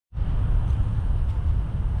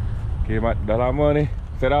Okay Mat, dah lama ni.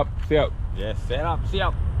 Set up, siap? Yes, set up,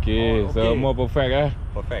 siap. Okay, semua perfect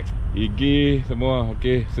Perfect. Gigi semua,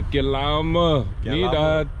 okay. Sekian lama. Ni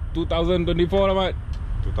dah 2024 lah Mat.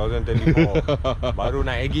 2024. Baru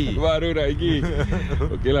nak Eging. Baru nak Eging.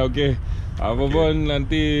 Okey lah, okey. Apa pun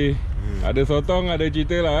nanti ada sotong, ada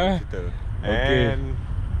cerita lah Cerita. Okay. And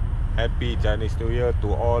happy Chinese New Year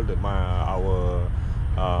to all our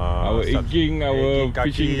Eging, our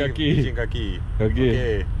fishing kaki.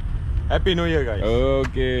 Okay. Happy New Year guys.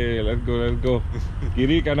 Okay, let's go.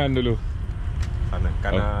 Kiri kanan dulu.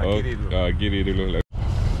 Kanan kiri dulu. Kiri dulu.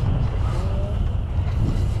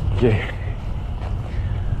 Okay.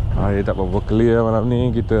 Air tak berapa clear malam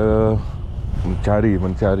ni. Kita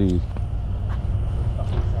mencari.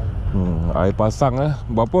 Air pasang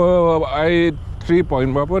berapa air 3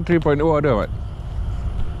 point berapa 3.0 ada Mat?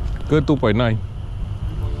 Ke 2.9?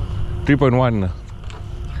 3.1 lah.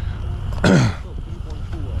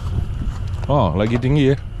 Oh, lagi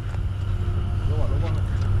tinggi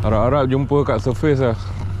Harap-harap jumpa kat surface lah.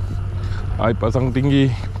 Air pasang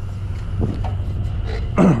tinggi.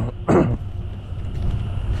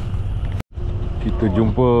 Kita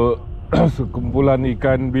jumpa sekumpulan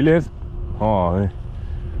ikan bilis.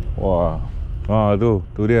 Wah.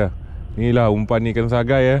 Tu dia. Inilah umpan ikan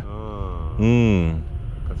sagai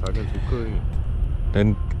Ikan sagai suka ni.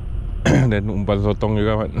 Dan umpan sotong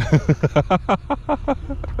juga Mat.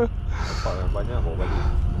 Nampak banyak bawa balik.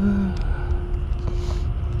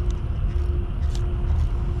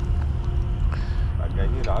 Sagai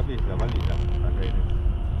ni dah habis, dah balik dah. Sagai ni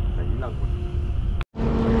dah hilang pun.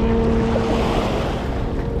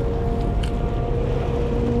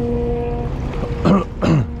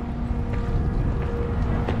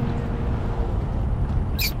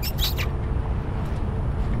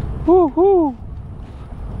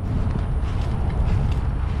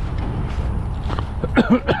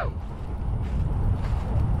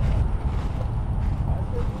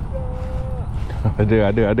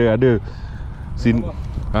 Ada.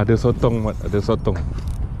 Ada sotong Mat, ada sotong.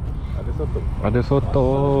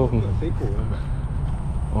 Seko.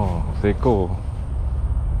 Oh, seko.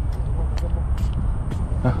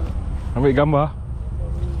 Ambil gambar.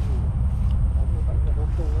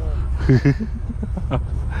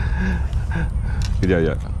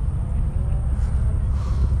 Kejap.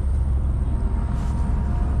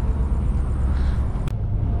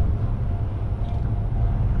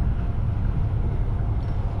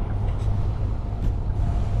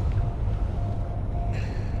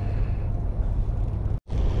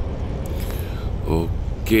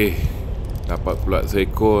 Okey. Dapat pula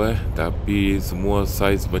seekor tapi semua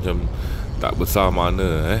saiz macam tak besar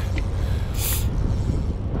mana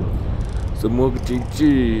Semua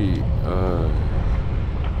kecil-kecil.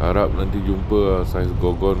 Harap nanti jumpa saiz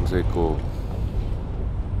gogon seekor.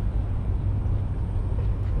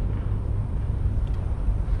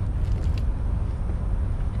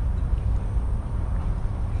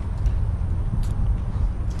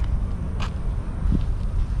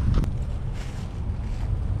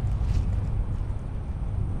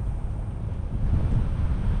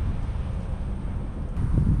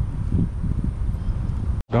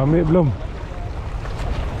 Dah ambil belum?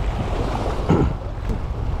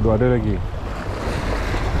 Dua ada lagi.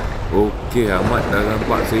 Okey, Ahmad dah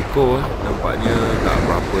nampak seekor Nampaknya tak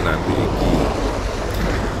berapa nak ambil lagi.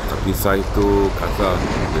 Tapi saiz tu kasar.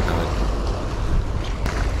 Dia tangan.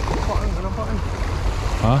 Nampak kan?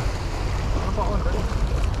 Nampak kan tadi?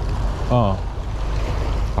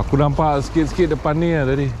 Aku nampak sikit-sikit depan ni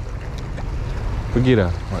tadi. Pergi dah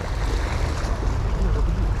Ahmad.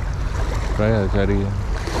 Try lah cari.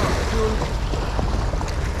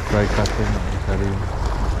 Try cutting cari.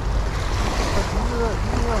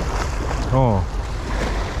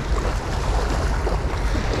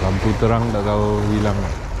 Lampu terang tak tahu hilang.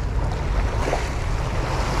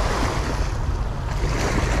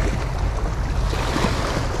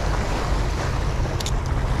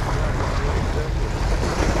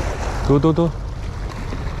 Tu.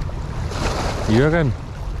 Iya kan?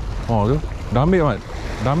 Tu. Dah ambil Mat.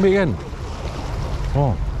 Dah ambil kan?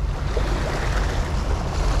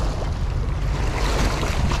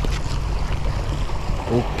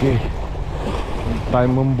 Okey.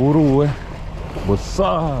 Time memburu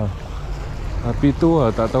besar. Tapi tu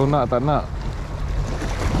tak tahu nak tak nak.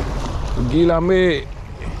 Pergilah ambil.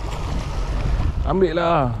 Ambil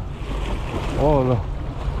lah. Allah.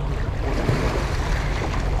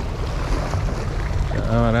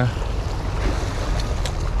 Mana?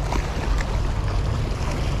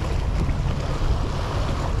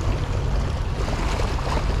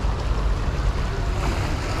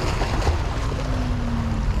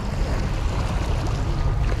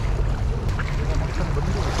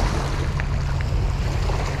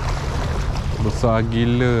 Besar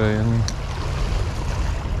gila yang ni.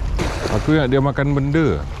 Aku ingat dia makan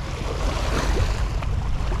benda.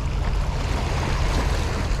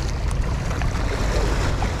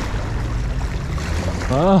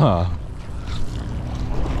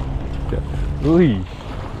 Ui,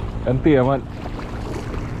 cantik amat.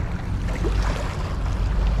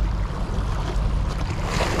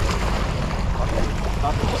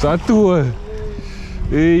 Satu lah.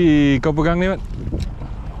 Kau pegang ni, Mat.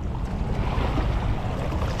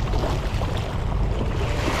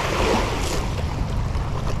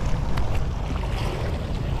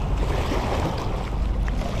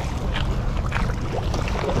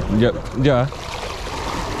 Sekejap.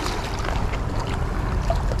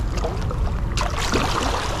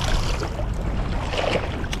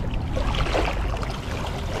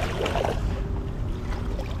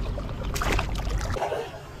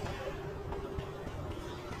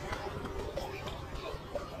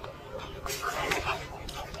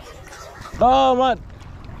 Mat.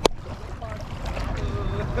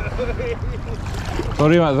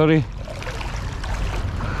 Sorry.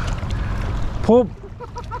 Pop.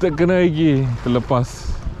 Terkena lagi. Terlepas.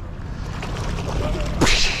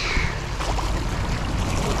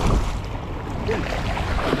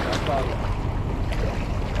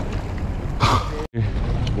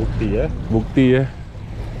 Bukti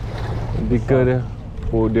Ketika dia.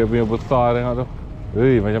 Oh, dia punya besar tengok tu.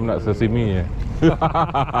 Macam nak sashimi je.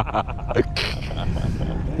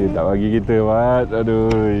 Dia tak bagi kita, Mat. Aduh.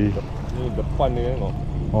 Ni depan dia tengok.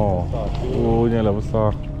 Oh, nyalah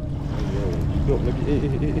besar. Hidup lagi.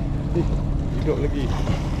 Hidup lagi.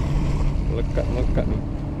 Melekat ni.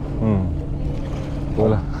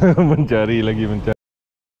 Itulah. Mencari.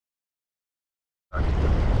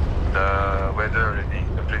 The weather already,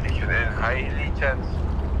 the prediction, and highly chance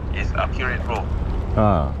is accurate, bro.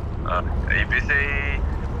 If you say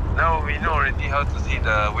now we know already how to see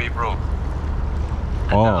the wave, bro.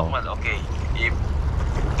 Okay, if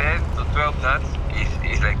 10 to 12 knots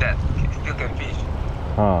is like that, still can fish.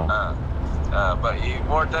 But if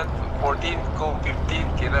more than 14 go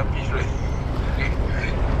 15 cannot fish already.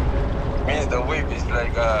 Means the wave is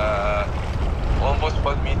like almost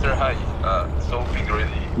 1 meter high. So big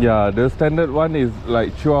already. Yeah, the standard one is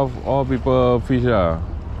like 12 all people fish.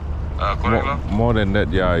 Correct. More than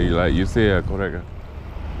that, yeah, like you say, correct.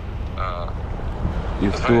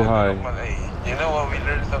 It's too high. You know what, we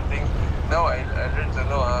learned something. Now I learned to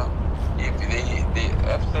know if they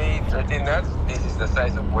say 13 knots, this is the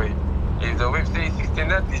size of wave. If the wave says 16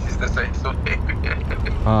 knots, this is the size of wave.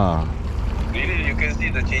 Really, you can see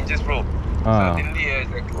the changes, bro. Suddenly,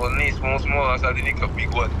 like only small, suddenly a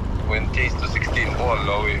big one. When changed to 16, all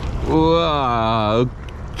the way. Wow.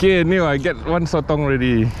 Okay, now I get one sotong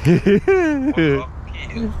already.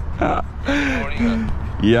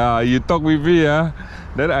 Yeah, you talk with me,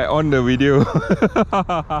 then I on the video.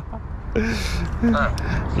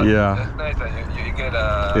 Yeah. That's nice. You get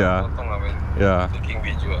a sotong when taking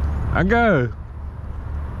video. Uncle.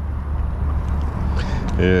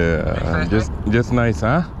 Yeah, just nice,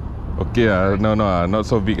 Okay, no, not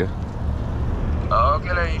so big.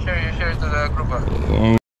 Okay lah, you share to the group.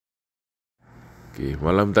 Okay,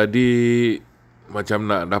 malam tadi macam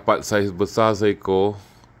nak dapat saiz besar seekor,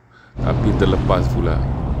 tapi terlepas pula.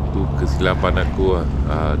 Tu kesilapan aku lah.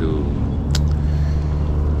 Aduh.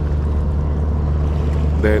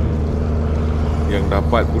 Then yang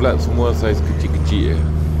dapat pula semua saiz kecil-kecil.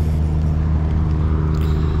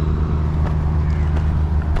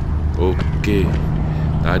 Okay,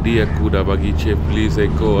 tadi aku dah bagi Chef Lee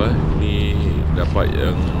seekor. Ni dapat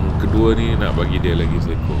yang kedua ni, nak bagi dia lagi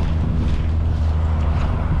seekor.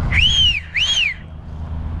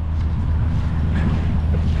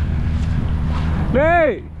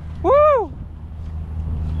 Hey! Woo!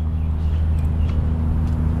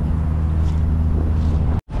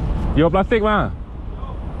 Your plastic mah?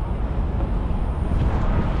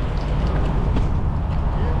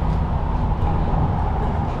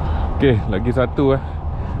 Okay, lagi satu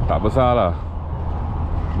tak besar lah.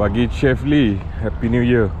 Bagi Chef Lee, Happy New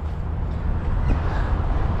Year.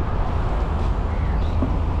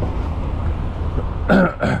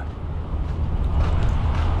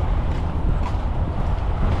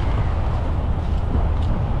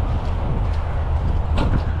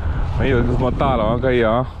 Mấy người small ta là cây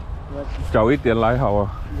chào ít tiền lái hậu.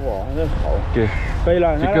 Ok. 可以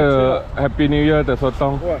了，这个 Happy New Year 的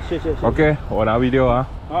Sotong。谢谢。OK， 我拿 video 啊。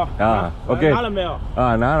OK。拿了没有？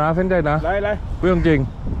拿，现在拿。来，不用紧。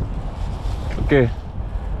OK。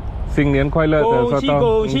新年快乐的Sotong，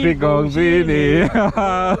恭喜你，恭喜你。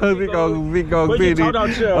回去炒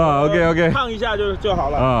吃。OK。烫一下就好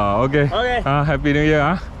了。OK。Happy New Year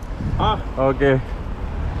啊。Okey.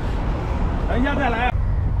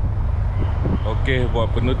 Okey, buat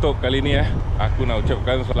penutup kali ni aku nak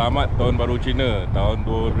ucapkan selamat Tahun Baru Cina tahun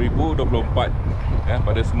 2024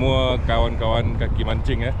 pada semua kawan-kawan kaki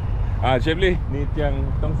mancing Syafli, ni tiang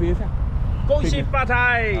tongsi sah. 恭喜发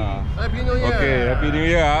财 Happy New Year. Okey, Happy New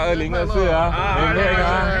Year 2024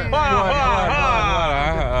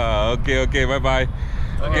 Okey, bye bye.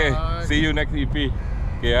 Okey, see you next EP.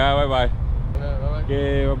 Okey, bye bye.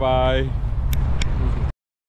 Okay, bye bye.